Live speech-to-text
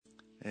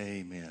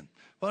Amen.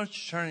 Why don't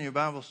you turn in your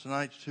Bibles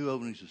tonight to two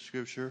openings of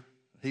Scripture,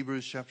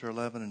 Hebrews chapter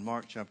 11 and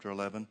Mark chapter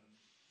 11.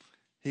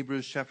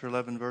 Hebrews chapter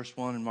 11 verse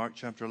 1 and Mark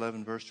chapter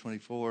 11 verse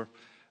 24.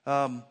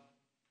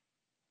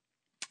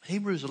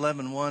 Hebrews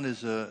 11:1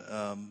 is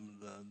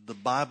the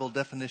Bible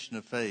definition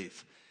of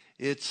faith.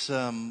 It's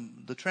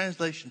the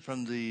translation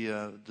from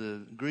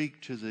the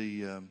Greek to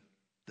the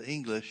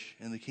English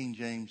in the King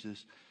James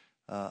is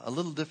a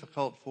little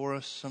difficult for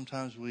us.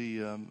 Sometimes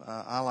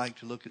I like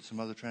to look at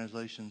some other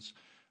translations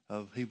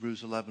of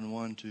Hebrews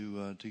 11:1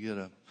 to get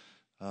a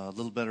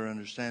little better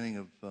understanding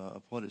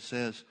of what it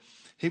says.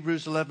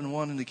 Hebrews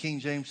 11:1 in the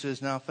King James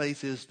says, "Now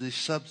faith is the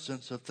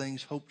substance of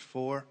things hoped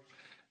for,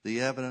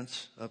 the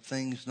evidence of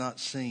things not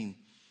seen."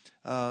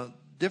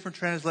 Different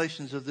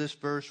translations of this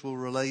verse will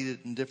relate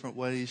it in different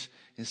ways.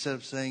 Instead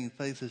of saying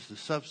faith is the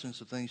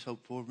substance of things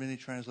hoped for, many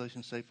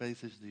translations say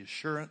faith is the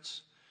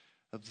assurance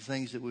of the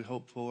things that we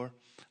hope for.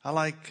 I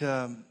like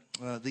the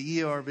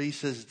ERV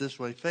says it this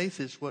way: faith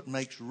is what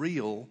makes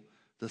real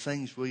the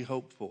things we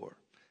hope for.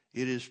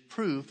 It is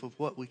proof of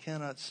what we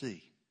cannot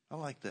see. I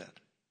like that.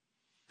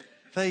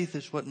 Faith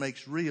is what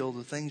makes real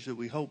the things that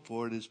we hope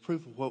for. It is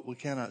proof of what we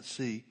cannot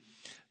see.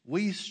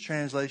 We's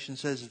translation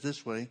says it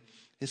this way.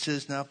 It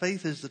says, "Now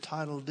faith is the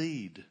title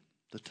deed."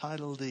 The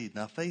title deed.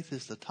 Now faith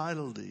is the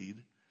title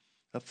deed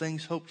of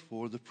things hoped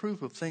for, the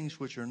proof of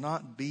things which are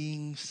not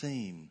being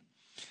seen.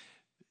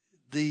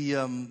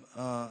 I'm going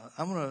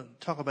to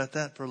talk about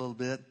that for a little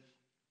bit.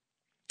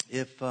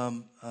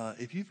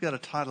 If you've got a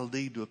title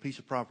deed to a piece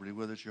of property,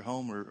 whether it's your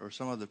home or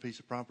some other piece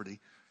of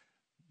property,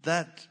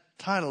 that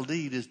title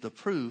deed is the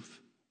proof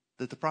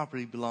that the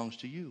property belongs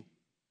to you.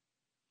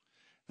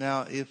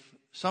 Now, if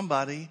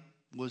somebody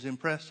was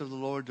impressed of the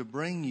Lord to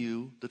bring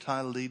you the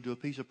title deed to a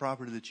piece of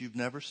property that you've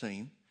never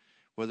seen,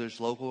 whether it's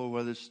local or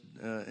whether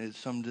it's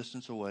some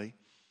distance away,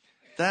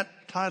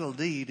 that title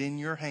deed in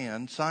your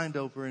hand, signed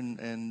over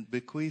and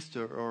bequeathed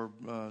or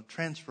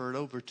transferred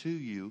over to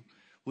you,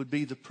 would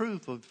be the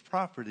proof of the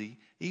property,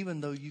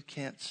 even though you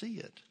can't see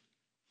it.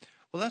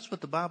 Well, that's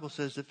what the Bible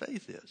says that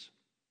faith is.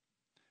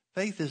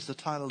 Faith is the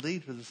title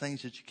deed for the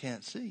things that you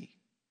can't see.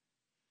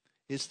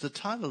 It's the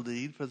title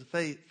deed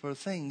for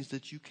things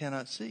that you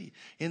cannot see.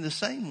 In the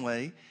same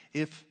way,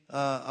 if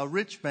a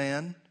rich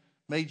man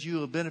made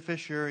you a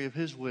beneficiary of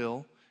his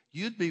will,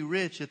 you'd be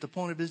rich at the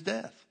point of his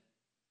death,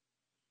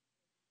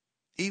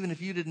 even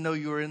if you didn't know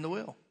you were in the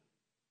will.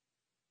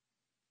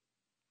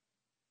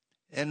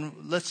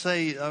 And let's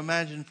say,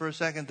 imagine for a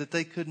second that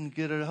they couldn't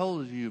get a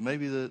hold of you.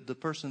 Maybe the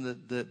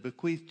person that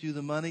bequeathed you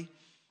the money,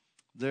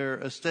 their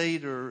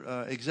estate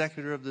or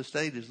executor of the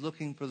estate is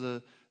looking for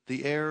the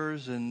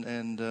heirs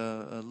and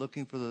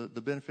looking for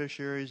the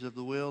beneficiaries of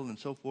the will and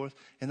so forth,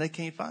 and they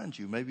can't find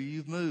you. Maybe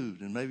you've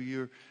moved and maybe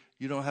you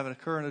don't have a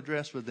current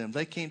address with them.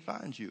 They can't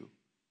find you.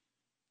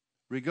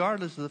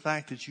 Regardless of the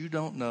fact that you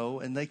don't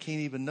know and they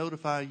can't even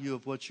notify you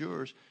of what's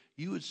yours,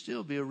 you would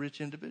still be a rich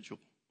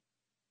individual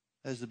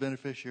as the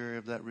beneficiary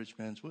of that rich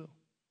man's will.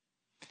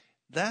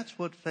 That's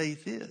what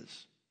faith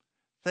is.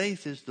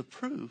 Faith is the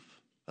proof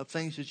of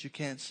things that you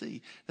can't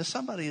see. Now,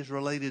 somebody has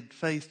related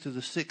faith to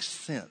the sixth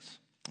sense,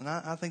 and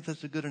I think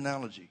that's a good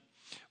analogy.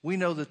 We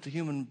know that the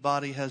human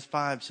body has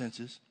five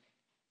senses: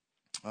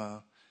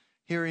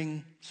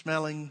 hearing,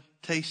 smelling,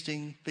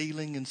 tasting,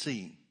 feeling, and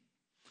seeing.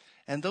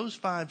 And those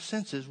five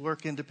senses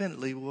work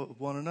independently of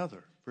one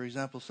another. For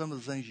example, some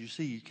of the things you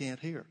see, you can't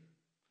hear.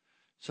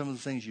 Some of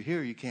the things you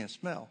hear, you can't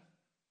smell.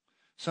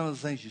 Some of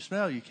the things you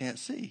smell, you can't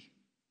see.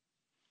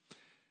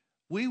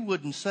 We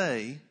wouldn't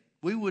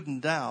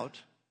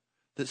doubt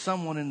that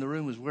someone in the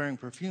room is wearing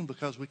perfume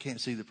because we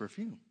can't see the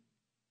perfume,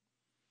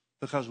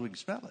 because we can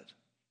smell it.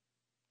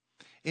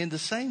 In the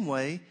same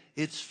way,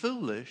 it's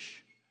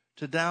foolish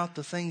to doubt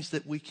the things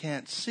that we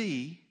can't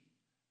see,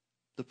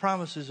 the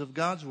promises of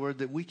God's word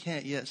that we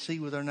can't yet see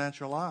with our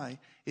natural eye.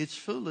 It's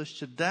foolish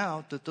to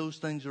doubt that those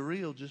things are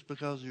real just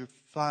because your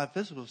five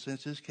physical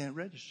senses can't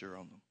register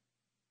on them.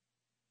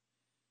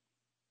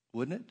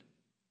 Wouldn't it?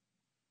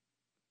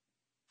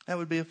 That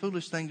would be a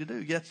foolish thing to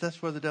do. Yes,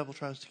 that's where the devil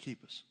tries to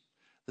keep us.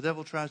 The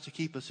devil tries to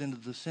keep us into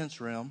the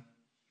sense realm.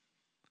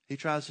 He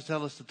tries to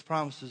tell us that the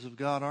promises of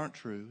God aren't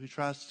true. He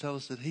tries to tell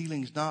us that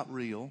healing's not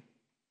real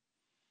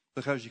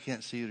because you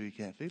can't see it or you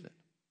can't feel it.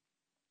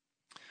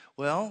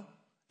 Well,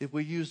 if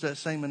we use that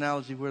same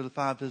analogy where the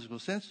five physical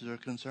senses are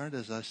concerned,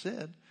 as I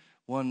said,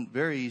 one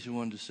very easy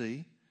one to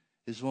see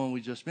is the one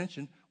we just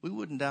mentioned. We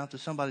wouldn't doubt that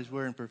somebody's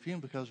wearing perfume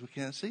because we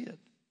can't see it,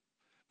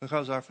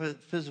 because our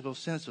physical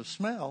sense of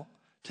smell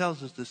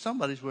tells us that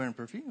somebody's wearing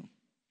perfume.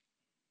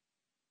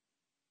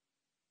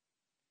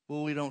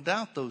 Well, we don't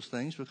doubt those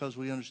things because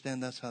we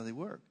understand that's how they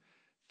work.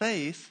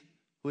 Faith,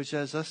 which,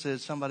 as I said,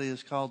 somebody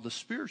has called the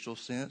spiritual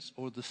sense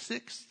or the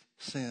sixth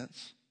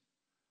sense,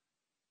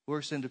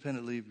 works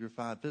independently of your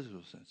five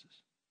physical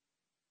senses.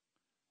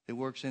 It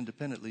works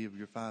independently of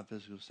your five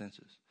physical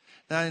senses.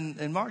 Now,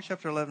 in Mark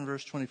chapter 11,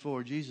 verse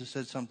 24, Jesus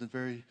said something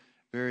very,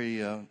 very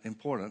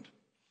important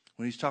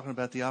when he's talking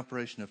about the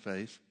operation of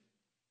faith.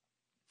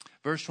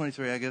 Verse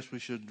 23, I guess we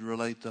should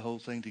relate the whole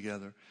thing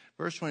together.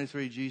 Verse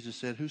 23, Jesus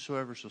said,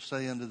 whosoever shall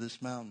say unto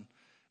this mountain,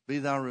 be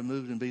thou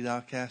removed and be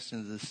thou cast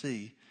into the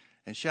sea,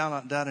 and shall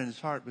not doubt in his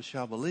heart, but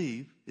shall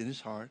believe in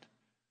his heart,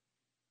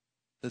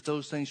 that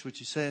those things which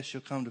he saith shall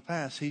come to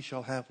pass, he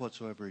shall have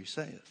whatsoever he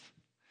saith.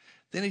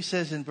 Then he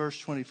says in verse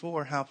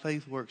 24 how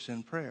faith works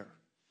in prayer.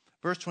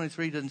 Verse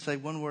 23 doesn't say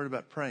one word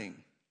about praying.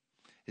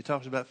 It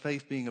talks about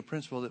faith being a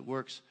principle that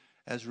works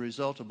as a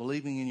result of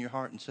believing in your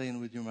heart and saying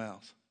with your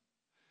mouth.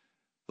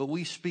 But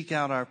we speak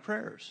out our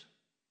prayers.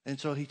 And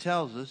so he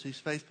tells us, he's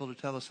faithful to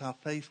tell us how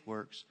faith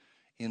works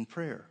in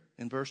prayer.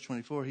 In verse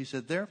 24, he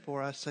said,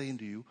 therefore I say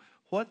unto you,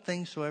 what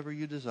things soever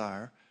you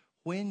desire,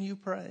 when you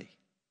pray.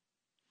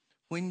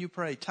 When you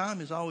pray. Time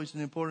is always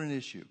an important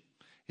issue.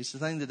 It's the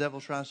thing the devil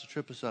tries to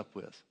trip us up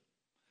with.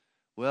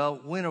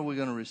 Well, when are we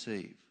going to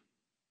receive?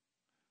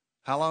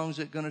 How long is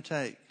it going to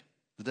take?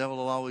 The devil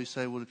will always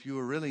say, well, if you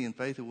were really in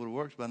faith, it would have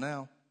worked by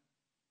now.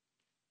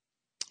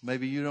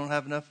 Maybe you don't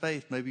have enough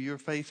faith. Maybe your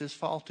faith is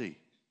faulty.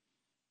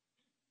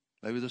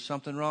 Maybe there's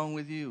something wrong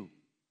with you.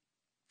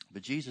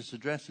 But Jesus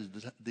addresses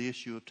the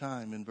issue of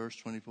time in verse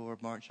 24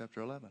 of Mark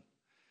chapter 11.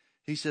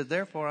 He said,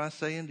 therefore I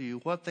say unto you,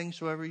 what things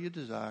soever you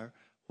desire,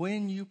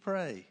 when you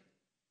pray,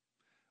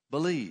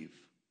 believe.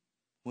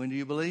 When do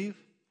you believe?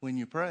 When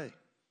you pray.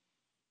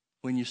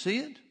 When you see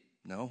it?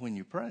 No, when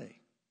you pray.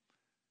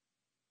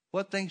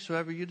 What things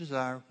soever you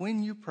desire,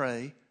 when you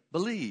pray,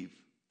 believe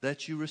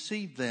that you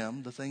receive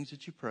them, the things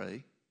that you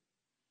pray,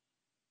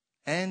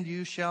 and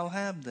you shall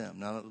have them.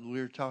 Now,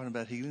 we're talking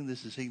about healing.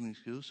 This is healing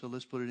school, so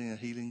let's put it in a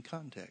healing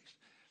context.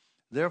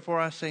 Therefore,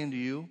 I say unto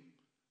you,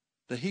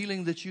 the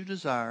healing that you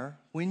desire,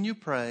 when you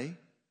pray,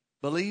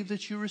 believe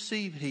that you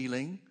receive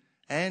healing,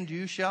 and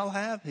you shall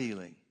have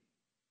healing.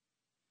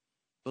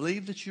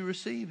 Believe that you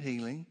receive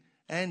healing,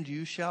 and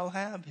you shall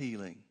have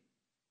healing.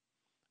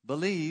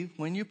 Believe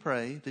when you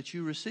pray that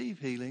you receive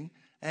healing,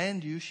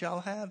 and you shall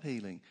have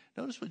healing.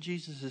 Notice what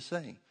Jesus is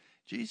saying.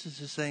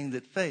 Jesus is saying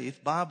that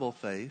faith, Bible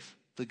faith,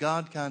 the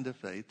God kind of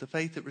faith, the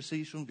faith that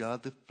receives from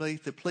God, the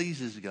faith that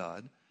pleases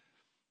God,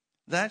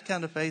 that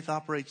kind of faith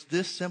operates through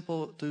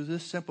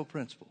this simple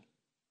principle.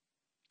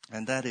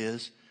 And that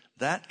is,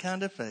 that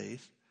kind of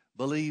faith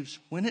believes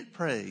when it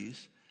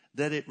prays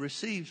that it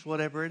receives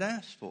whatever it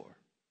asks for.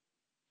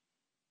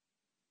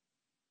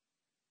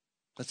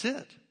 That's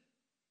it.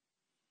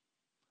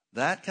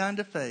 That kind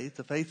of faith,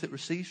 the faith that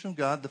receives from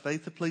God, the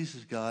faith that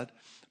pleases God,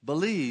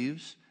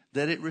 believes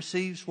that it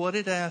receives what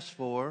it asks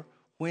for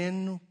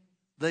when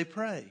they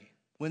pray,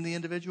 when the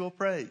individual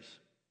prays.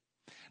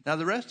 Now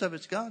the rest of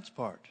it's God's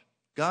part.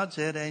 God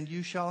said, and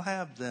you shall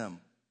have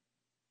them.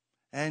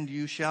 And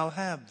you shall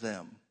have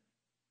them.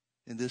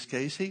 In this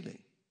case, healing.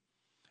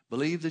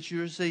 Believe that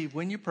you receive.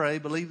 When you pray,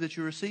 believe that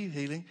you receive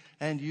healing,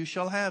 and you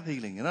shall have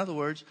healing. In other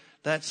words,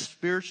 that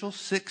spiritual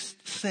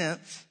sixth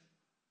sense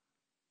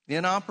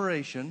in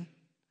operation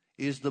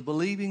is the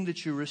believing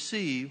that you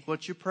receive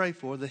what you pray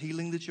for, the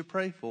healing that you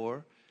pray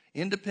for,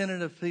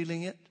 independent of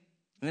feeling it,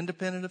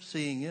 independent of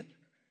seeing it,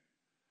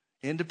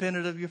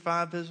 independent of your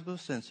five physical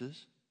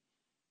senses.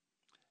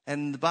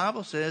 And the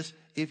Bible says,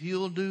 if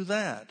you'll do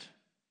that,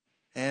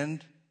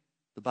 and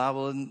the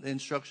Bible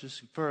instructs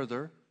us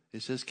further,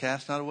 it says,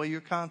 cast not away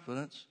your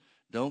confidence.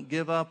 Don't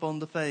give up on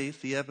the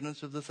faith, the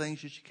evidence of the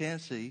things that you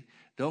can't see.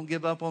 Don't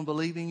give up on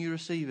believing you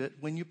receive it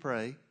when you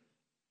pray,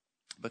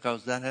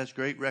 because that has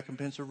great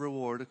recompense or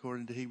reward,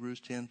 according to Hebrews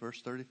 10,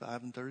 verse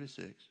 35 and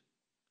 36.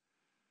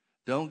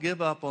 Don't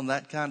give up on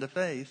that kind of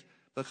faith,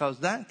 because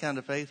that kind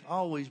of faith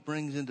always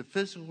brings into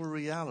physical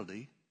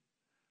reality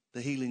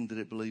the healing that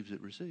it believes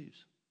it receives.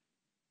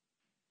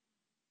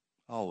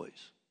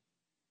 Always.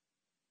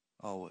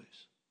 Always.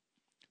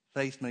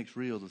 Faith makes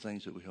real the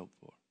things that we hope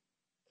for.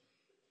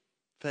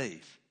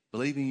 Faith,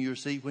 believing you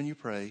receive when you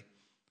pray,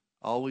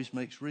 always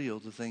makes real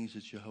the things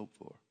that you hope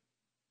for.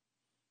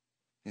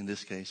 In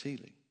this case,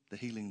 healing. The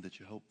healing that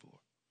you hope for.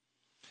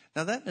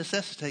 Now that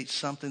necessitates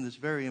something that's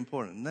very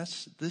important. And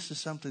this is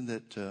something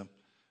that,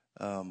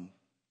 the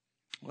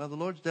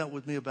Lord's dealt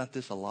with me about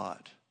this a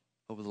lot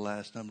over the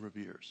last number of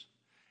years.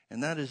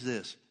 And that is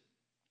this.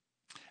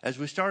 As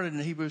we started in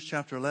Hebrews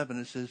chapter 11,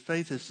 it says,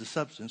 faith is the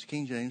substance,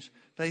 King James,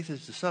 faith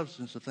is the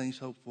substance of things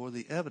hoped for,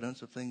 the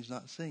evidence of things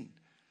not seen.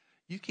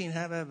 You can't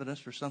have evidence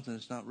for something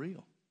that's not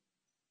real.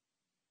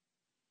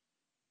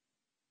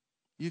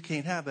 You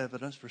can't have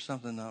evidence for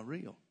something not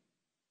real.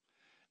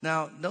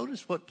 Now,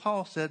 notice what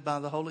Paul said by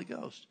the Holy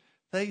Ghost.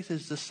 Faith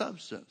is the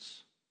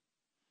substance,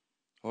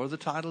 or the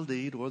title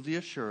deed, or the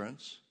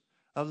assurance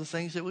of the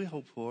things that we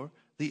hope for,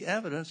 the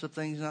evidence of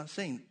things not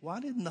seen. Why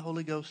didn't the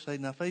Holy Ghost say,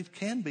 now faith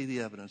can be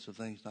the evidence of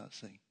things not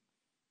seen?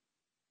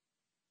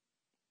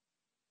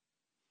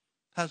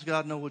 How does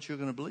God know what you're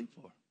going to believe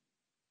for?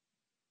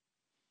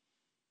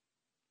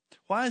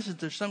 Why isn't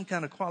there some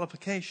kind of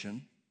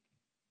qualification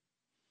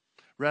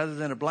rather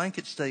than a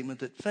blanket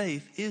statement that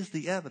faith is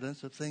the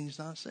evidence of things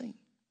not seen?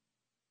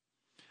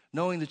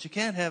 Knowing that you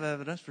can't have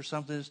evidence for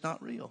something that's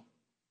not real.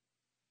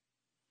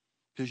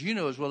 Because you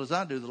know as well as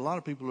I do that a lot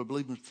of people are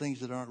believing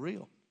things that aren't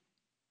real.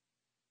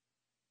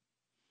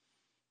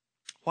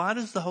 Why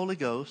does the Holy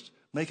Ghost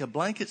make a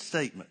blanket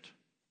statement,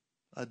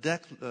 a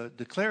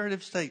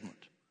declarative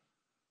statement,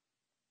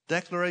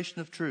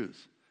 declaration of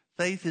truth?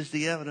 Faith is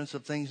the evidence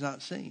of things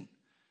not seen.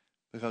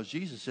 Because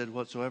Jesus said,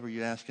 whatsoever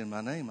you ask in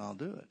my name, I'll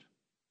do it.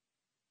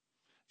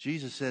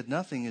 Jesus said,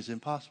 nothing is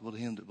impossible to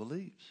him that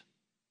believes.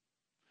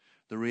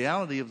 The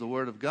reality of the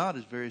Word of God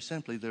is very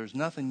simply, there's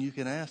nothing you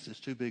can ask that's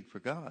too big for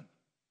God.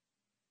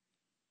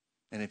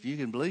 And if you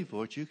can believe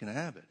for it, you can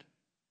have it.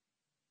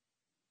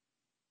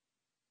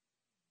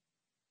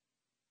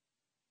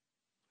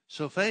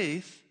 So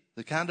faith,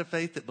 the kind of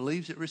faith that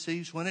believes it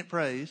receives when it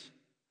prays,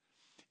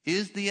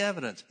 is the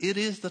evidence. It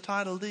is the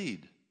title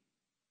deed.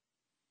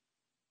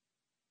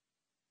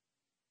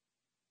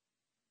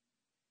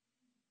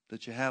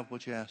 That you have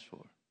what you asked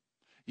for.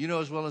 You know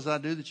as well as I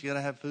do that you got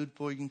to have food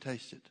before you can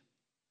taste it.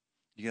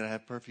 You got to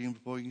have perfume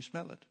before you can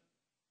smell it.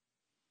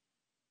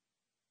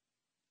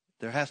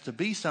 There has to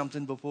be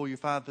something before your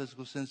five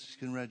physical senses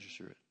can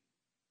register it.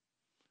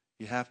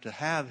 You have to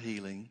have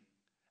healing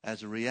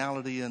as a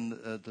reality in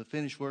the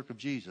finished work of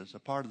Jesus, a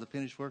part of the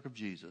finished work of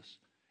Jesus,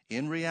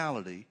 in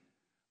reality,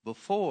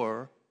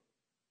 before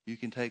you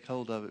can take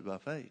hold of it by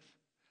faith.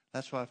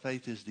 That's why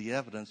faith is the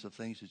evidence of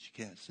things that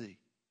you can't see.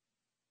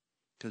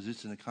 Because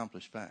it's an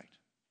accomplished fact.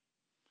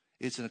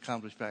 It's an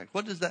accomplished fact.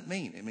 What does that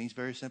mean? It means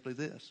very simply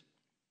this.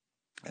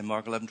 And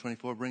Mark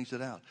 11:24 brings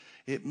it out.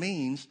 It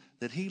means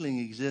that healing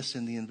exists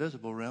in the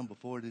invisible realm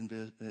before it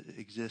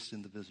exists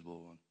in the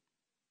visible one.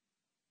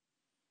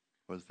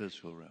 Or the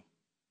physical realm.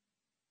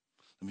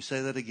 Let me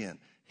say that again.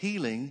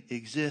 Healing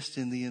exists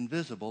in the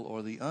invisible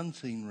or the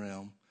unseen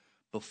realm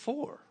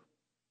before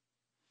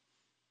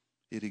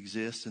it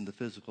exists in the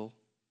physical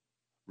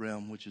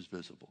realm which is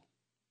visible.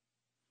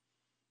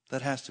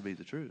 That has to be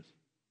the truth.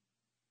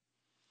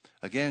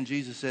 Again,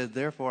 Jesus said,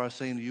 therefore I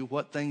say unto you,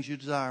 what things you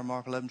desire,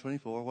 Mark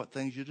 11:24, what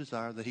things you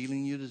desire, the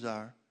healing you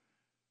desire,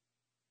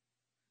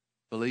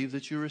 believe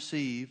that you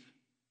receive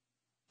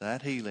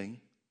that healing.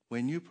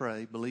 When you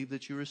pray, believe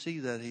that you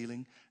receive that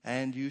healing,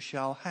 and you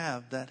shall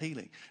have that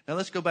healing. Now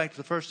let's go back to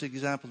the first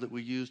example that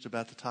we used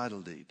about the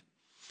title deed.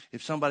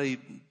 If somebody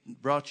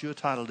brought you a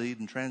title deed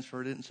and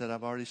transferred it and said,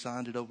 I've already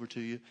signed it over to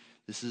you,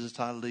 this is a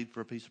title deed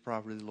for a piece of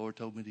property the Lord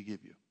told me to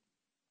give you.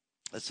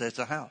 Let's say it's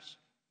a house.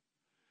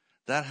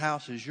 That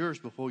house is yours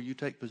before you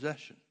take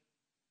possession.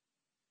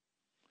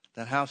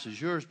 That house is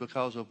yours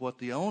because of what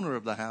the owner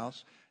of the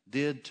house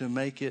did to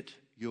make it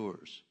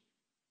yours.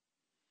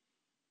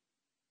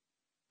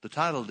 The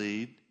title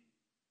deed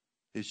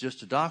is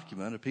just a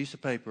document, a piece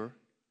of paper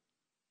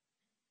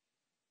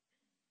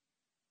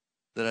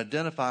that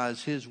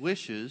identifies his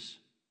wishes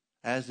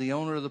as the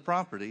owner of the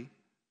property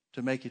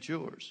to make it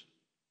yours.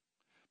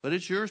 But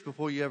it's yours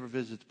before you ever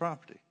visit the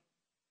property.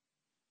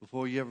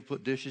 Before you ever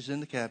put dishes in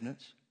the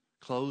cabinets,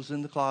 clothes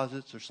in the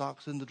closets, or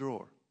socks in the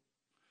drawer.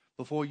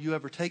 Before you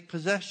ever take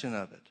possession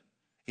of it.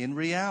 In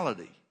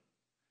reality,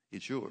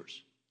 it's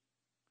yours.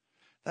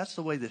 That's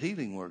the way that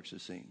healing works,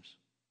 it seems.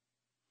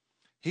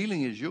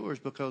 Healing is yours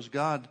because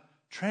God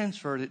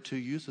transferred it to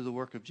you through the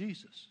work of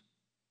Jesus.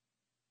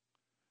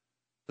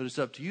 But it's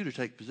up to you to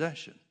take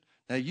possession.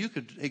 Now, you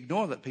could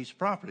ignore that piece of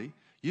property.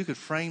 You could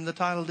frame the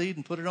title deed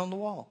and put it on the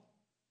wall.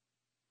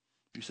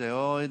 You say,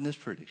 oh, isn't this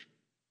pretty?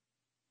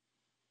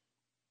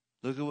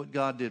 Look at what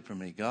God did for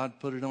me. God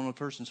put it on a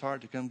person's heart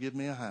to come give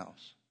me a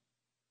house.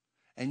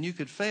 And you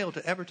could fail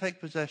to ever take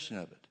possession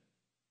of it.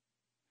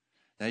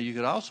 Now, you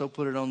could also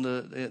put it on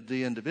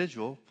the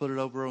individual, put it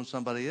over on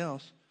somebody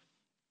else,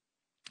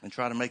 and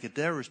try to make it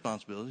their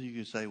responsibility. You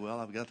could say, well,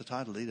 I've got the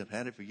title deed. I've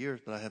had it for years,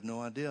 but I have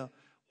no idea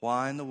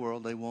why in the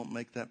world they won't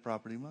make that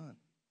property mine.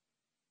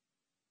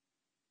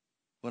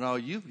 When all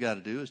you've got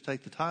to do is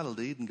take the title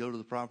deed and go to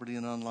the property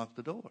and unlock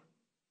the door.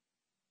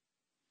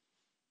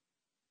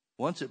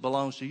 Once it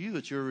belongs to you,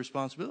 it's your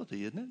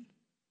responsibility, isn't it?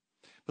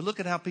 But look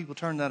at how people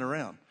turn that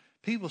around.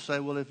 People say,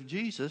 well, if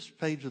Jesus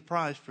paid the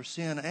price for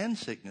sin and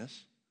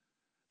sickness,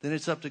 then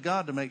it's up to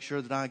God to make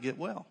sure that I get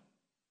well.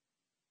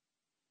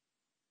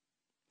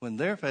 When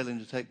they're failing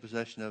to take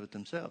possession of it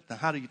themselves. Now,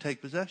 how do you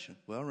take possession?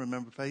 Well,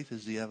 remember, faith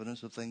is the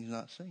evidence of things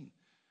not seen.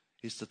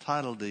 It's the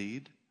title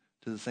deed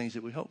to the things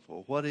that we hope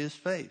for. What is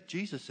faith?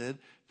 Jesus said,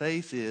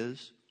 faith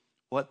is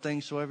what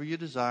things soever you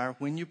desire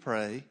when you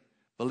pray,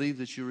 believe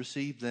that you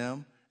receive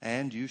them,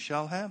 and you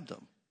shall have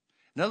them.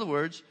 In other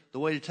words, the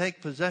way to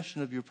take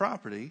possession of your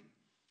property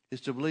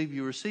is to believe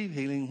you receive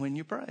healing when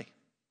you pray.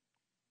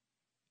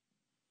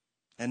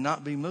 And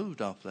not be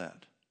moved off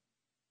that.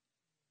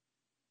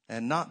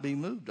 And not be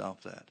moved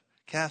off that.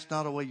 Cast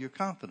not away your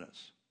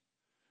confidence,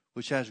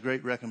 which has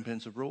great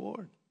recompense of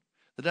reward.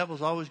 The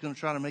devil's always going to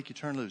try to make you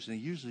turn loose, and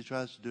he usually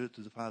tries to do it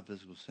through the five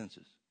physical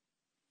senses.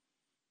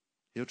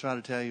 He'll try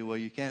to tell you, well,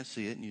 you can't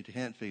see it and you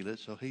can't feel it,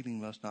 so healing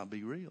must not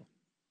be real.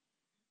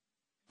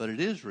 But it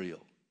is real.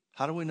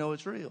 How do we know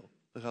it's real?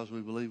 Because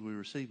we believe we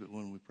receive it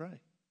when we pray.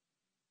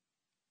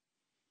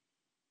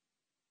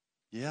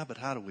 Yeah, but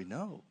how do we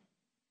know?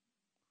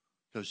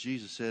 Because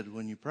Jesus said,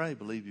 when you pray,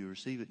 believe you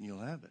receive it and you'll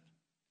have it.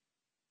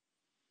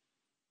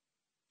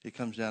 It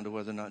comes down to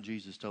whether or not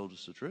Jesus told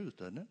us the truth,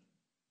 doesn't it?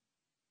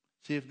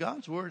 See, if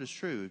God's word is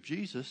true, if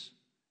Jesus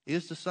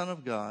is the Son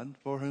of God,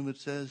 for whom it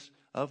says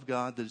of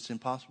God that it's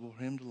impossible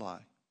for him to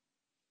lie,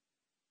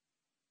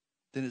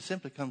 then it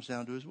simply comes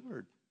down to his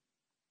word.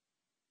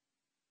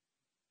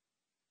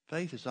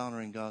 Faith is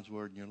honoring God's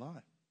word in your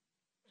life.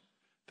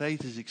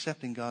 Faith is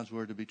accepting God's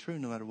word to be true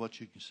no matter what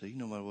you can see,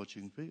 no matter what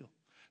you can feel,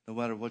 no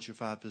matter what your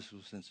five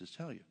physical senses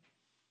tell you.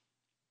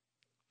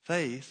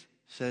 Faith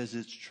says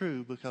it's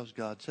true because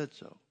God said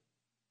so.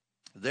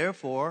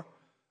 Therefore,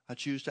 I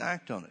choose to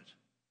act on it.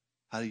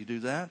 How do you do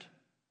that?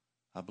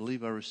 I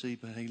believe I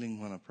receive my healing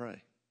when I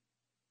pray.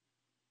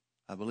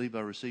 I believe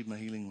I receive my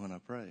healing when I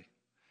pray.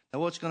 Now,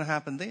 what's going to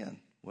happen then?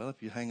 Well,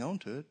 if you hang on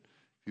to it,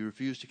 if you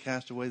refuse to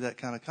cast away that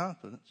kind of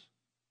confidence,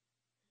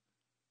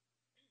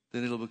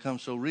 then it'll become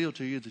so real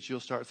to you that you'll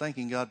start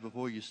thanking God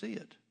before you see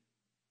it.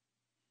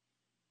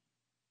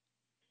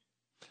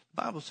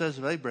 The Bible says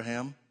of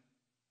Abraham,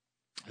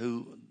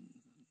 who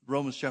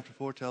Romans chapter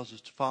 4 tells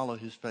us to follow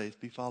his faith,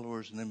 be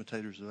followers and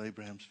imitators of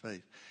Abraham's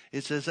faith.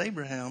 It says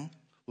Abraham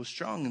was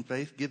strong in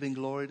faith, giving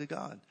glory to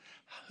God.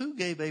 Who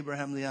gave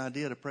Abraham the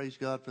idea to praise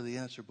God for the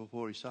answer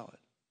before he saw it?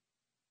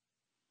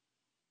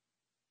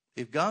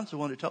 If God's the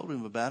one that told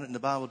him about it and the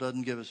Bible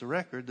doesn't give us a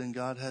record, then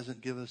God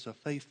hasn't given us a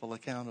faithful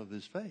account of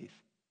his faith.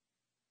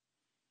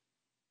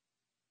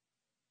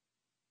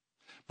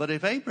 But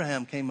if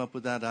Abraham came up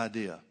with that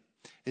idea,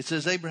 it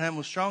says Abraham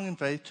was strong in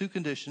faith, two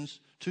conditions,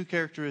 two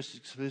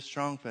characteristics of his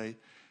strong faith.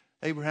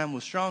 Abraham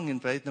was strong in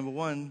faith, number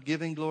one,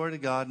 giving glory to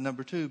God.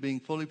 Number two,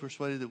 being fully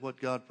persuaded that what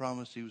God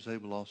promised he was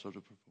able also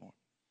to perform.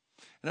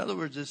 In other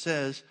words, it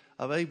says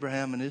of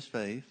Abraham and his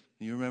faith,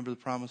 you remember the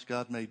promise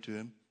God made to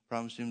him,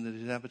 promised him that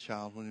he'd have a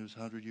child when he was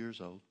 100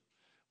 years old,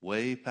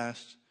 way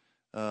past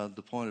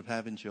the point of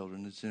having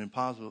children. It's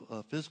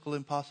a physical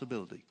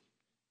impossibility.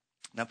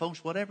 Now,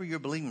 folks, whatever you're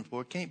believing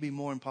for, it can't be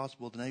more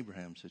impossible than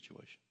Abraham's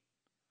situation.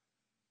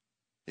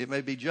 It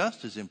may be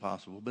just as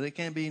impossible, but it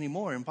can't be any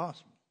more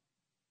impossible.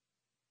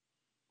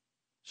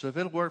 So if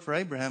it'll work for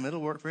Abraham,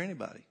 it'll work for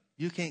anybody.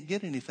 You can't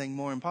get anything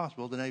more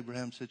impossible than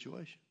Abraham's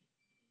situation.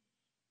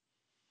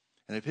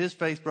 And if his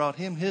faith brought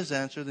him his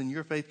answer, then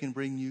your faith can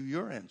bring you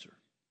your answer.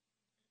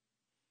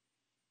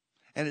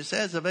 And it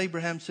says of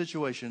Abraham's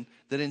situation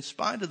that in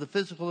spite of the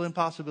physical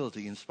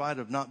impossibility, in spite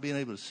of not being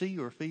able to see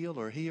or feel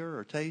or hear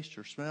or taste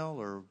or smell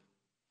or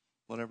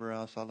whatever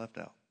else I left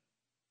out,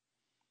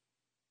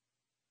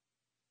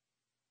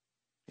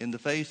 in the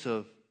face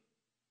of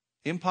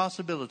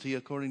impossibility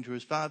according to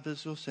his five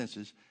physical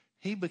senses,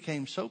 he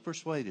became so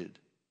persuaded,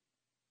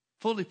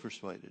 fully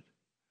persuaded,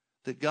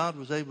 that God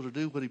was able to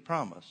do what he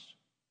promised,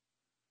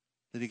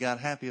 that he got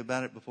happy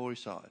about it before he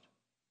saw it.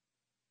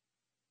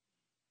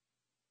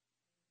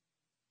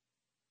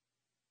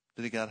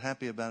 That he got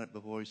happy about it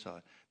before he saw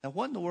it. Now,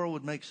 what in the world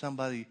would make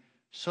somebody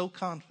so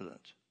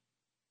confident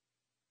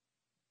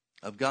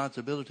of God's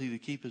ability to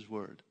keep his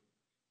word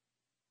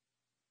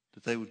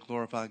that they would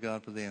glorify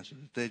God for the answer,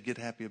 that they'd get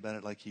happy about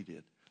it like he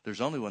did?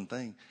 There's only one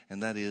thing,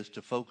 and that is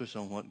to focus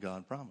on what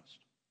God promised.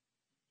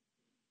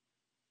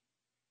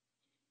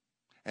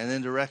 And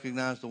then to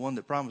recognize the one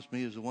that promised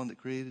me is the one that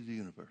created the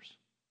universe.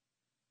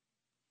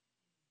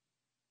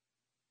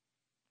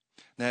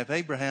 Now, if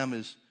Abraham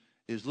is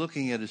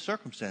looking at his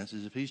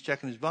circumstances, if he's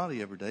checking his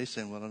body every day,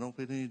 saying, well, I don't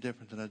feel any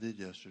different than I did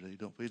yesterday,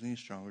 don't feel any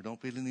stronger,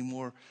 don't feel any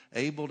more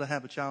able to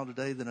have a child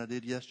today than I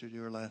did yesterday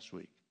or last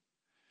week,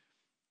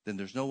 then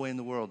there's no way in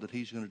the world that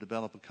he's going to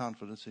develop a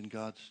confidence in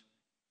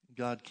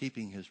God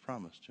keeping his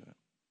promise to him.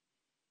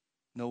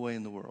 No way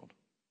in the world.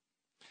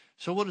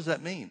 So what does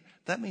that mean?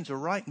 That means a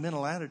right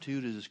mental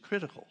attitude is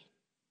critical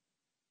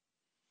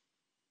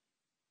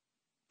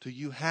to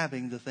you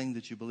having the thing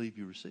that you believe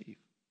you receive.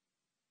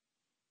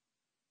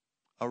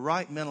 A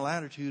right mental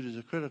attitude is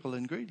a critical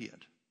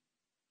ingredient.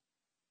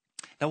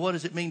 Now, what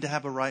does it mean to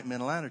have a right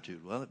mental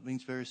attitude? Well, it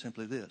means very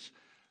simply this.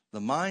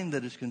 The mind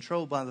that is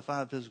controlled by the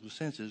five physical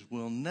senses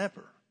will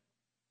never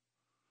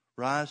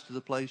rise to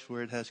the place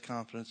where it has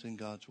confidence in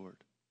God's word.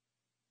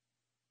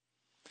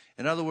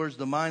 In other words,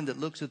 the mind that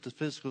looks at the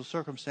physical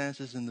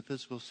circumstances and the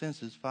physical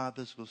senses, five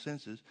physical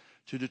senses,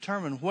 to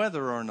determine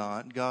whether or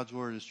not God's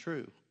word is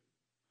true,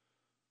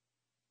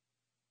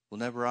 will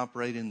never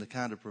operate in the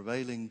kind of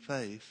prevailing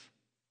faith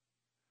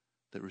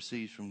that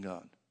receives from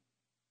God.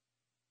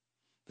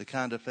 The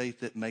kind of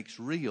faith that makes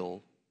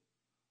real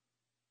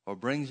or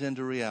brings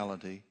into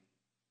reality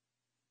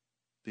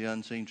the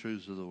unseen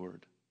truths of the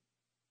word.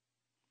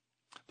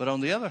 But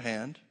on the other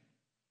hand,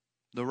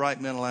 the right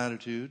mental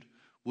attitude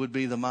would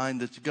be the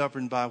mind that's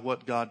governed by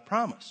what God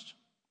promised,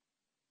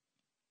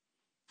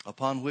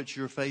 upon which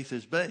your faith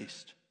is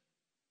based,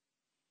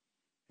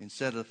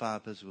 instead of the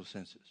five physical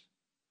senses.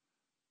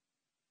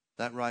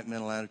 That right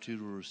mental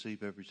attitude will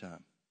receive every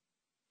time.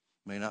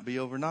 May not be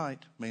overnight,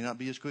 may not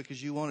be as quick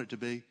as you want it to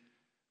be,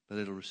 but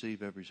it'll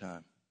receive every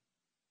time.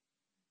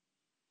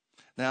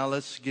 Now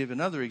let's give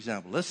another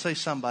example. Let's say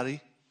somebody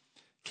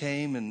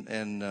came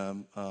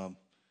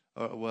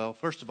well,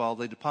 first of all,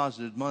 they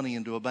deposited money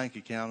into a bank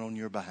account on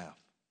your behalf.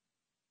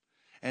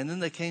 And then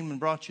they came and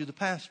brought you the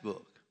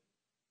passbook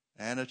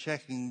and a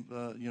checking,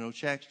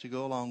 checks to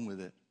go along with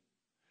it.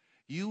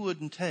 you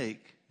wouldn't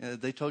take,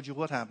 they told you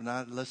what happened.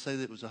 Let's say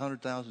that it was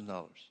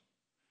 $100,000.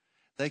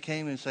 They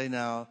came and say,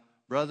 now,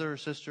 brother or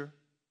sister,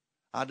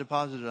 I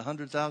deposited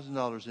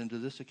 $100,000 into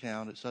this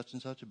account at such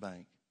and such a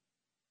bank.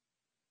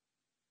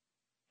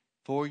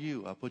 For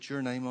you, I put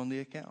your name on the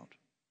account.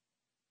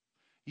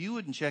 You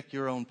wouldn't check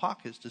your own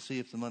pockets to see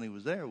if the money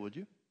was there, would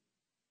you?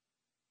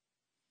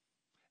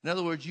 In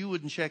other words, you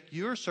wouldn't check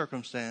your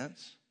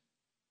circumstance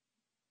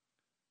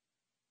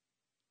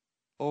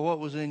or what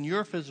was in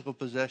your physical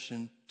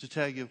possession to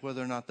tell you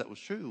whether or not that was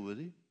true, would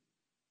you?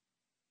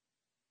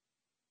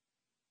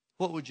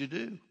 What would you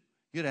do?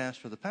 You'd ask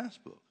for the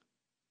passbook.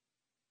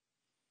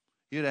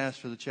 You'd ask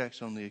for the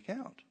checks on the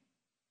account.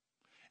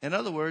 In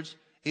other words,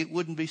 it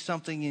wouldn't be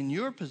something in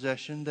your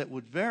possession that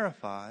would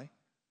verify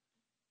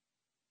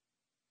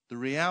the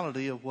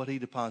reality of what he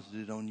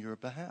deposited on your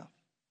behalf.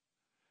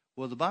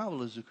 Well, the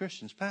Bible is the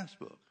Christian's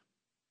passbook.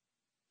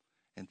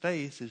 And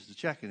faith is the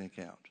checking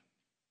account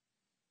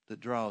that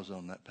draws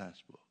on that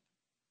passbook.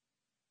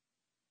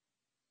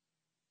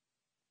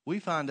 We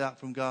find out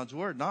from God's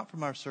word, not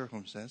from our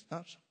circumstance,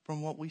 not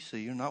from what we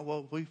see or not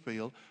what we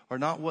feel or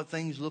not what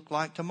things look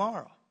like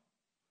tomorrow,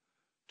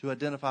 to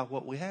identify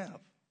what we have.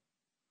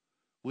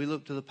 We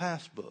look to the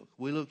passbook.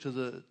 We look to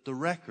the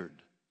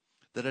record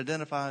that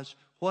identifies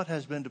what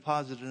has been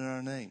deposited in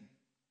our name.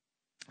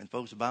 And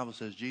folks, the Bible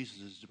says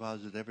Jesus has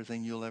deposited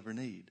everything you'll ever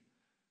need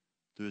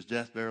through his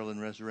death, burial,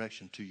 and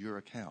resurrection to your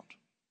account.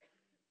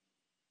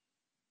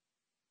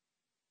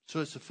 So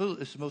it's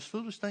the most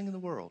foolish thing in the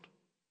world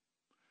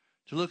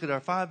to look at our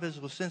five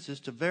physical senses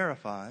to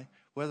verify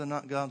whether or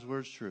not God's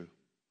word is true.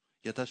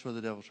 Yet that's where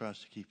the devil tries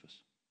to keep us.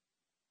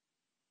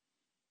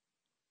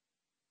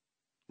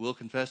 We'll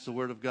confess the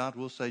word of God.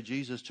 We'll say,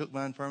 Jesus took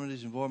my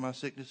infirmities and bore my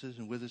sicknesses,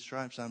 and with his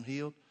stripes I'm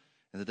healed.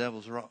 And the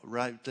devil's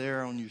right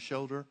there on your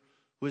shoulder,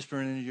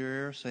 whispering into your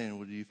ear, saying,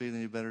 well, do you feel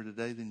any better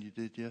today than you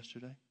did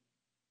yesterday?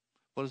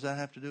 What does that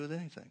have to do with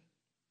anything?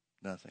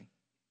 Nothing.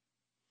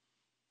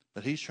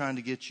 But he's trying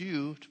to get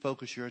you to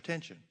focus your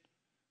attention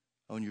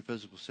on your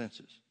physical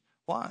senses.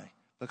 Why?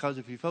 Because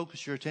if you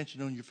focus your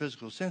attention on your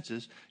physical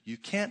senses, you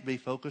can't be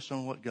focused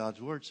on what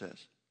God's word says.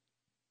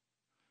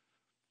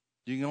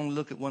 You can only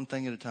look at one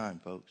thing at a time,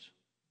 folks,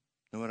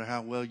 no matter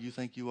how well you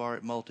think you are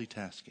at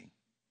multitasking.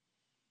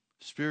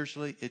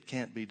 Spiritually, it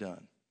can't be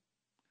done.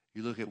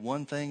 You look at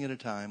one thing at a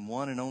time,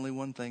 one and only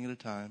one thing at a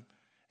time,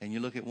 and you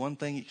look at one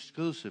thing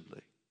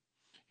exclusively.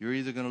 You're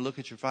either going to look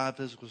at your five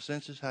physical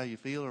senses, how you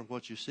feel or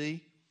what you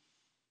see,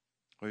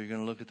 or you're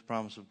going to look at the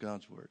promise of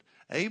God's word.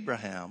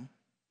 Abraham,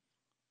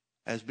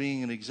 as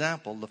being an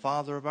example, the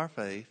father of our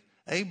faith,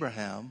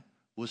 Abraham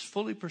was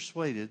fully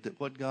persuaded that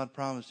what God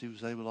promised he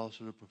was able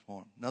also to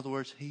perform. In other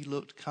words, he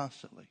looked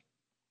constantly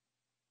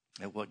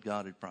at what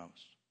God had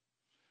promised.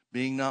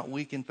 Being not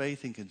weak in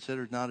faith and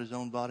considered not his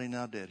own body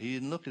now dead. He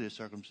didn't look at his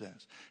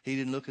circumstance. He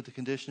didn't look at the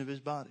condition of his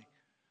body.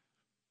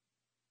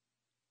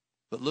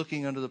 But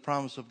looking under the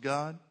promise of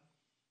God,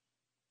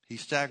 he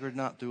staggered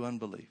not through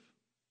unbelief.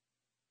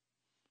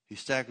 He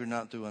staggered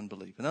not through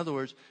unbelief. In other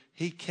words,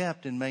 he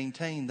kept and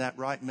maintained that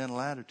right mental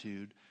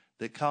attitude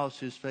that caused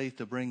his faith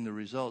to bring the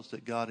results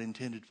that God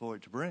intended for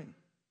it to bring.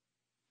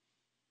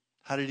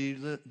 How did he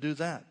do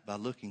that? By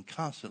looking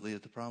constantly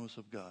at the promise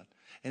of God.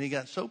 And he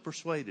got so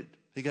persuaded,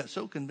 he got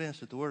so convinced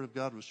that the word of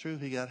God was true,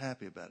 he got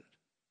happy about it.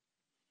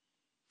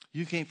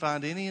 You can't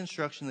find any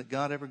instruction that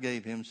God ever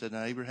gave him and said,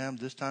 now, Abraham,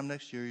 this time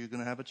next year you're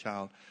going to have a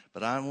child,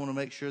 but I want to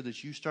make sure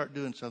that you start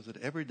doing something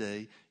every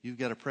day. You've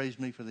got to praise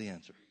me for the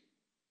answer.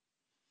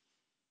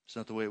 It's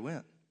not the way it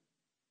went.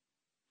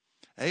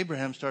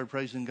 Abraham started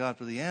praising God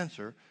for the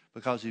answer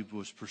because he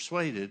was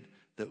persuaded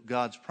that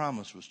God's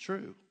promise was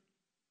true.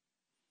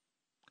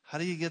 How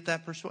do you get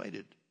that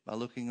persuaded? By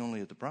looking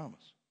only at the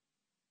promise.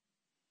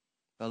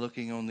 By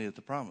looking only at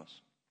the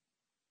promise.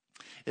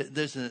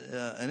 There's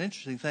an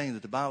interesting thing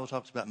that the Bible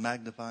talks about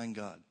magnifying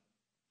God.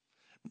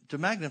 To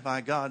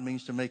magnify God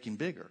means to make him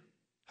bigger.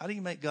 How do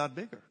you make God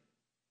bigger?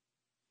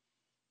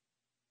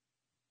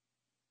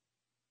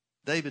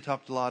 David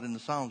talked a lot in the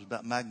Psalms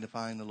about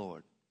magnifying the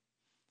Lord.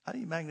 How do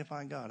you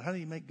magnify God? How do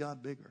you make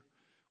God bigger?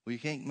 Well, you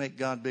can't make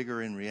God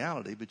bigger in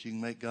reality, but you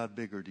can make God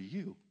bigger to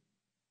you.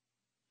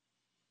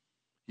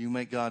 You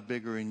make God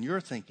bigger in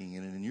your thinking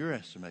and in your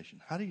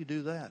estimation. How do you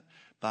do that?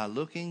 By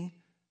looking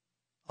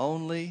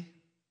only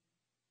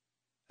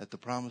at the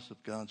promise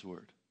of God's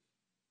word.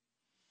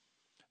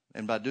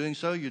 And by doing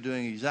so, you're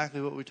doing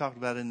exactly what we talked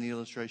about in the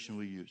illustration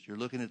we used. You're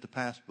looking at the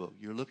passbook.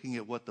 You're looking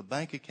at what the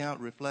bank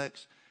account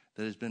reflects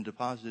that has been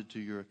deposited to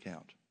your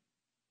account.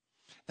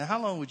 Now,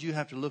 how long would you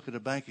have to look at a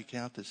bank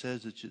account that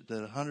says that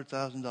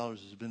 $100,000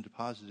 has been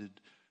deposited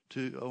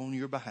on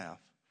your behalf?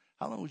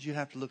 How long would you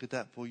have to look at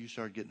that before you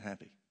start getting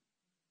happy?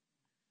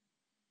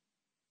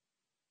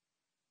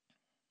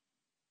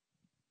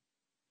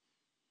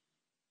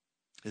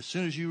 As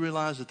soon as you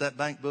realized that that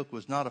bank book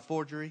was not a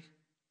forgery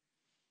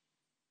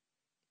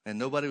and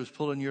nobody was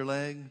pulling your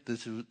leg,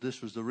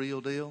 this was the real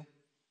deal,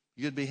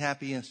 you'd be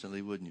happy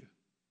instantly, wouldn't you?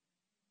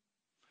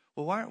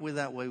 Well, why aren't we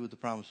that way with the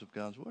promise of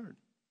God's word?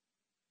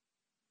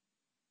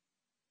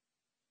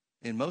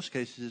 In most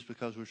cases, it's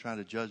because we're trying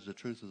to judge the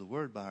truth of the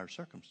word by our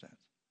circumstance.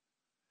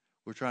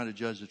 We're trying to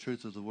judge the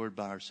truth of the word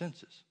by our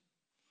senses.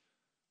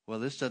 Well,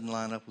 this doesn't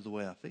line up with the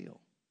way I feel.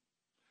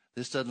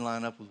 This doesn't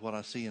line up with what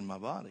I see in my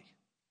body.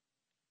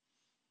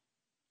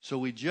 So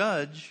we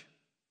judge,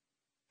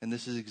 and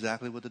this is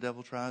exactly what the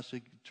devil tries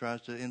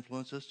to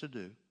influence us to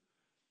do.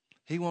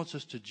 He wants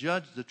us to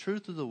judge the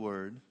truth of the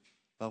word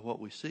by what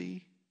we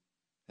see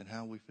and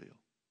how we feel.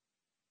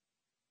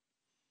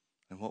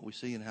 And what we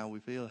see and how we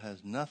feel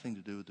has nothing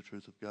to do with the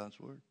truth of God's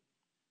word.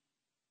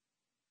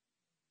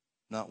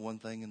 Not one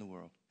thing in the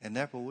world. And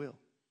never will.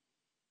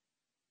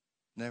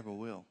 Never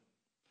will.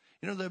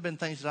 You know, there have been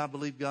things that I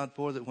believed God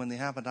for that when they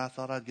happened, I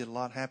thought I'd get a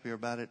lot happier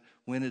about it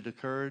when it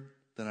occurred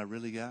than I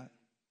really got.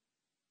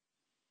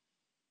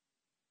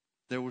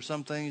 There were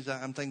some things,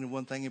 I'm thinking of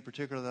one thing in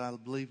particular that I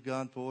believed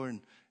God for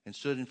and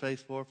stood in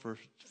faith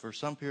for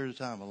some period of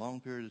time, a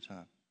long period of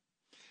time.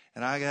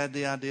 And I had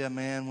the idea,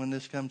 man, when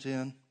this comes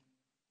in,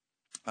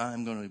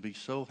 I'm going to be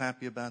so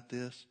happy about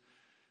this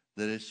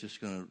that it's just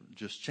going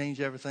to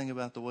change everything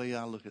about the way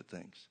I look at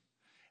things.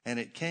 And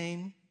it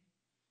came,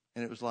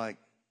 and it was like,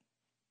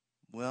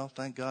 well,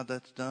 thank God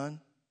that's done,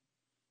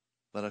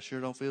 but I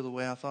sure don't feel the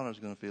way I thought I was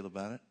going to feel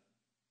about it.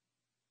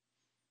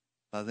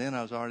 By then,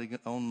 I was already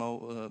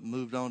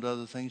moved on to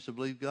other things to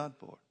believe God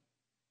for.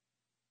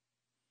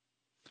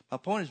 My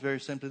point is very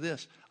simply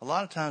this. A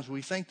lot of times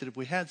we think that if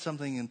we had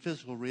something in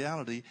physical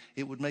reality,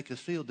 it would make us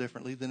feel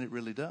differently than it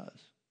really does.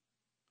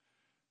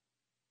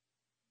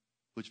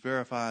 Which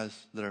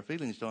verifies that our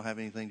feelings don't have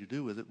anything to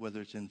do with it,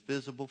 whether it's in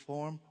visible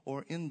form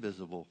or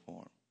invisible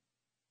form.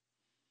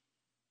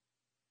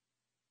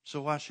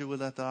 So why should we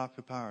let that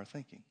occupy our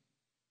thinking?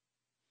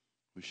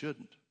 We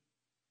shouldn't.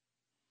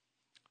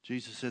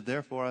 Jesus said,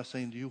 therefore I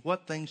say to you,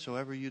 what things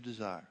soever you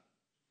desire.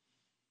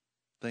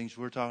 Things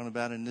we're talking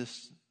about in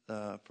this,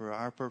 for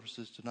our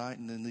purposes tonight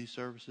and in these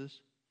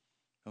services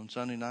on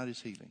Sunday night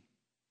is healing.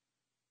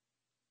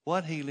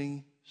 What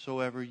healing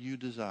soever you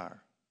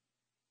desire.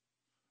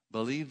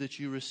 Believe that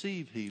you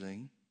receive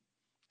healing,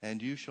 and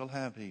you shall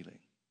have healing.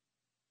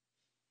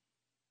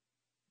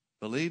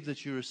 Believe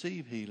that you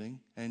receive healing,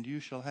 and you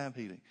shall have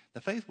healing.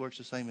 The faith works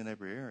the same in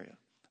every area.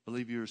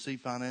 Believe you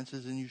receive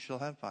finances, and you shall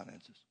have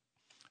finances.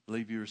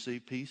 Believe you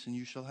receive peace, and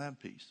you shall have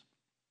peace.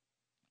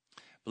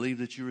 Believe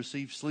that you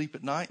receive sleep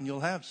at night, and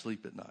you'll have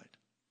sleep at night.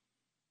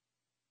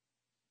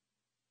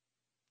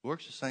 It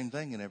works the same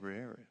thing in every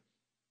area.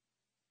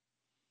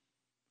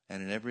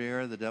 And in every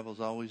area, the devil's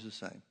always the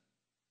same.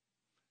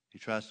 He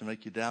tries to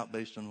make you doubt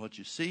based on what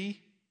you see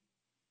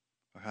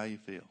or how you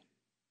feel.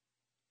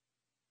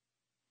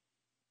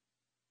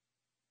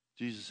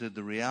 Jesus said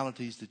the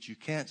realities that you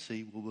can't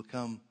see will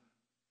become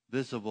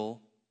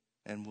visible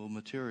and will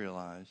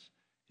materialize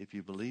if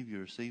you believe you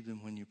receive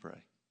them when you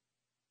pray.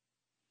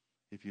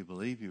 If you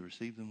believe you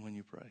receive them when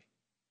you pray.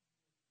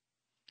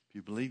 If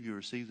you believe you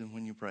receive them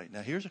when you pray.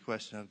 Now here's a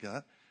question I've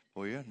got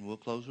for you, and we'll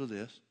close with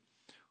this.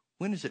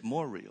 When is it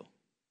more real?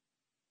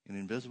 In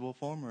invisible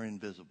form or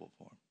invisible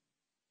form?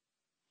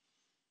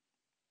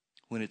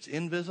 When it's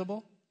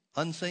invisible,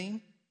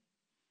 unseen,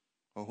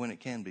 or when it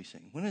can be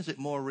seen? When is it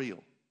more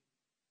real?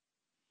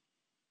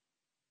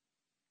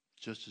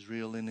 Just as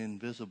real in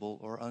invisible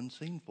or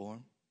unseen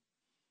form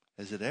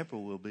as it ever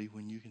will be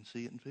when you can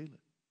see it and feel it.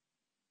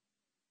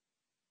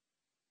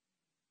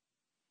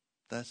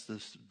 That's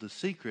the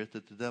secret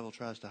that the devil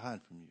tries to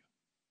hide from you.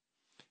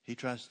 He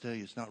tries to tell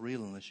you it's not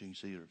real unless you can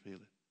see it or feel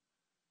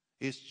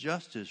it. It's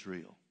just as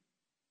real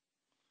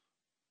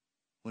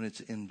when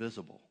it's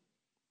invisible.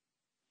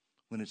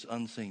 When it's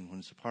unseen, when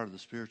it's a part of the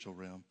spiritual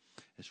realm,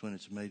 it's when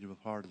it's made a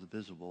part of the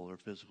visible or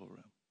physical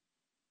realm.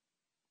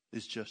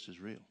 It's just as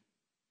real.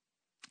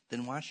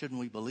 Then why shouldn't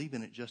we believe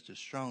in it just as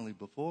strongly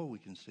before we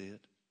can see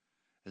it,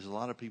 as a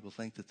lot of people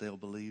think that they'll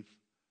believe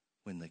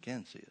when they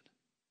can see it?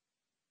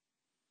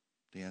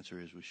 The answer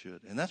is we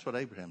should. And that's what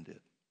Abraham did.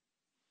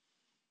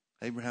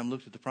 Abraham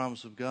looked at the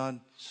promise of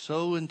God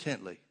so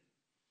intently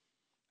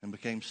and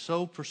became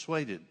so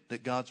persuaded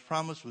that God's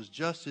promise was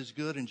just as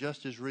good and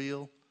just as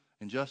real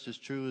and just as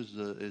true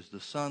as the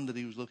son that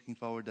he was looking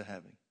forward to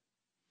having,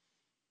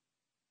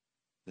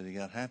 that he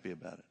got happy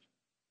about it.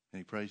 And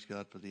he praised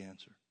God for the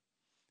answer.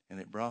 And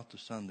it brought the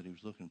son that he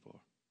was looking for.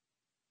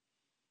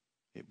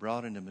 It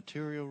brought into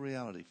material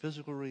reality,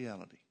 physical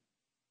reality,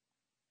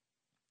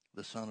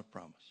 the son of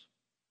promise.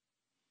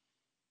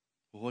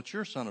 Well, what's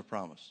your son of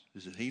promise?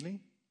 Is it healing?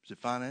 Is it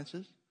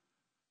finances?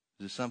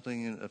 Is it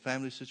something in a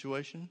family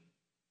situation?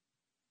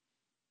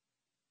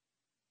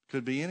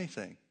 Could be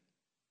anything.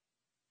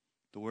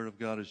 The Word of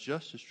God is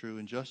just as true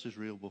and just as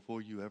real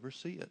before you ever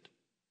see it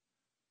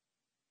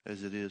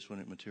as it is when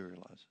it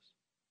materializes.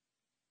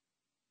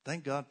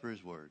 Thank God for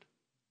His Word.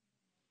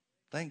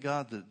 Thank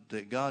God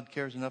that God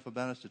cares enough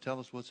about us to tell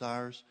us what's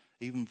ours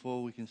even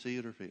before we can see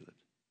it or feel it.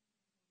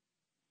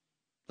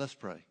 Let's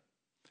pray.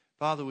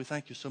 Father, we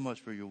thank you so much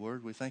for your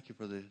Word. We thank you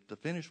for the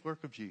finished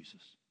work of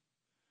Jesus.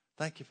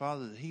 Thank you,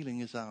 Father, that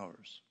healing is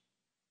ours.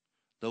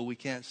 Though we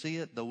can't see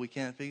it, though we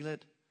can't feel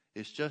it,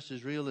 it's just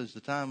as real as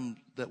the time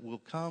that will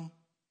come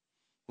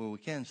where we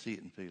can see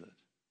it and feel it.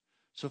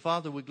 So,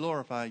 Father, we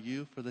glorify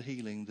you for the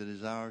healing that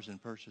is ours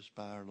and purchased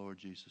by our Lord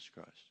Jesus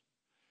Christ.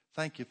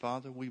 Thank you,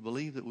 Father. We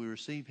believe that we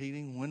received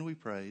healing when we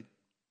prayed.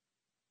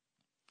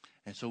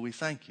 And so we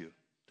thank you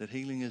that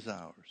healing is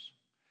ours.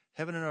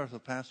 Heaven and earth will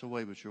pass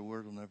away, but your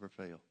word will never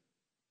fail.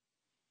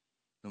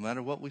 No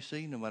matter what we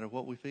see, no matter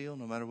what we feel,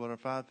 no matter what our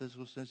five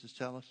physical senses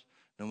tell us,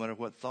 no matter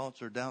what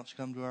thoughts or doubts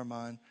come to our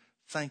mind,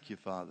 thank you,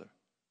 Father,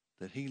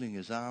 that healing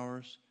is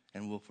ours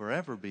and will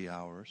forever be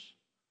ours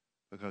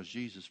because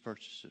Jesus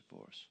purchased it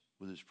for us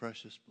with his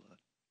precious blood.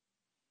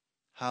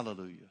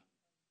 Hallelujah.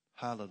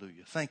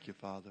 Hallelujah. Thank you,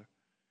 Father.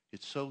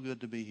 It's so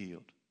good to be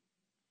healed.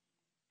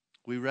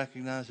 We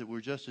recognize that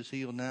we're just as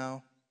healed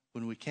now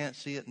when we can't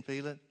see it and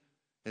feel it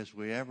as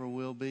we ever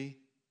will be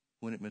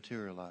when it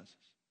materializes.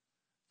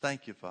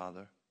 Thank you,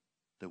 Father,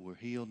 that we're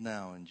healed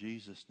now in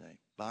Jesus' name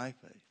by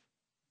faith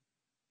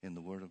in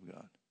the Word of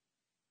God.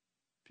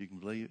 If you can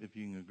believe, if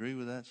you can agree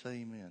with that,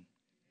 say amen.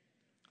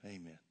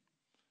 Amen.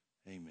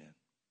 Amen.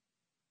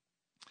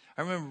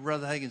 I remember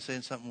Brother Hagin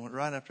saying something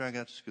right after I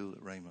got to school at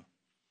Rhema.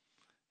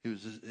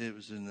 It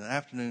was in the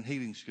afternoon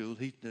healing school.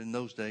 In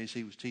those days,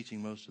 he was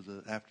teaching most of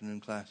the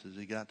afternoon classes.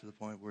 He got to the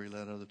point where he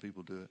let other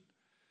people do it.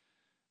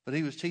 But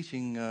he was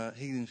teaching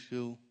healing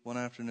school one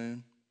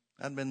afternoon.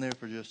 I'd been there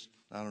for just,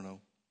 I don't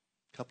know,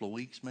 a couple of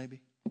weeks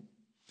maybe.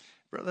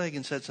 Brother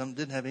Hagin said something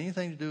that didn't have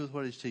anything to do with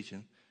what he's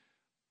teaching.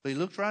 But he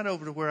looked right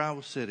over to where I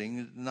was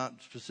sitting, not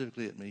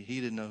specifically at me. He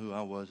didn't know who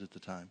I was at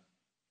the time.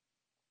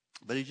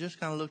 But he just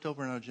kind of looked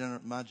over in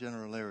my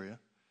general area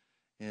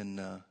in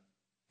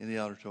the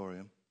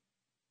auditorium.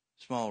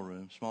 Small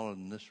room, smaller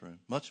than this room,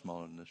 much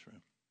smaller than this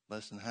room,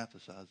 less than half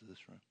the size of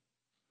this room.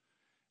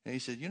 And he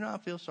said, you know, I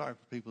feel sorry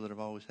for people that have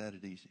always had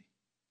it easy.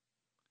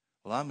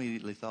 Well, I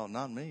immediately thought,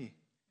 not me.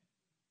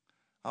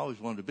 I always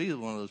wanted to be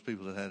one of those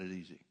people that had it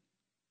easy.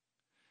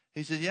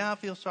 He said, yeah, I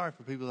feel sorry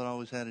for people that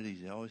always had it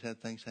easy, always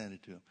had things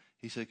handed to them.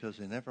 He said, because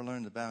they never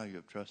learned the value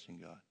of trusting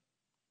God.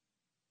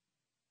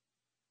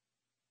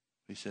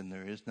 He said,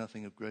 there is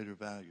nothing of greater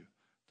value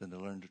than to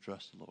learn to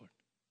trust the Lord.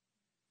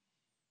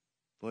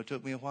 Boy, it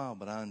took me a while,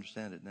 but I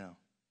understand it now.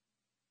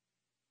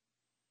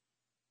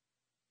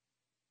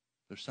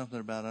 There's something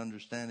about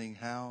understanding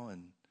how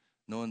and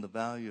knowing the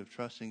value of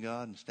trusting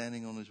God and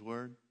standing on his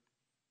word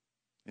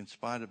in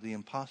spite of the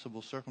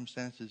impossible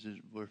circumstances that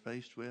we're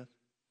faced with.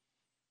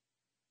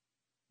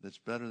 That's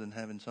better than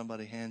having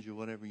somebody hand you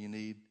whatever you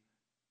need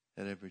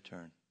at every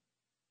turn.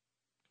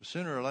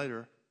 Sooner or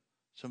later,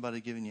 somebody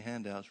giving you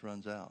handouts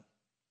runs out.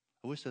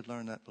 I wish they'd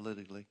learned that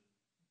politically.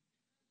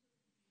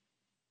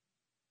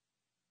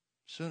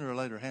 Sooner or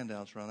later,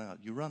 handouts run out.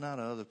 You run out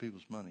of other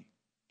people's money,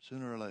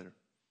 sooner or later.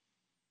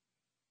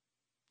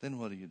 Then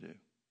what do you do?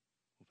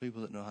 Well,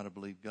 people that know how to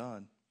believe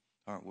God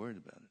aren't worried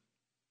about it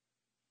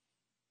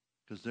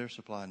because their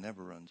supply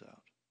never runs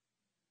out.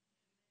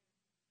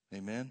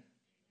 Amen?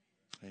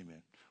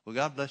 Amen. Well,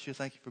 God bless you.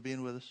 Thank you for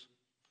being with us.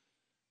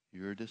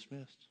 You're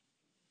dismissed.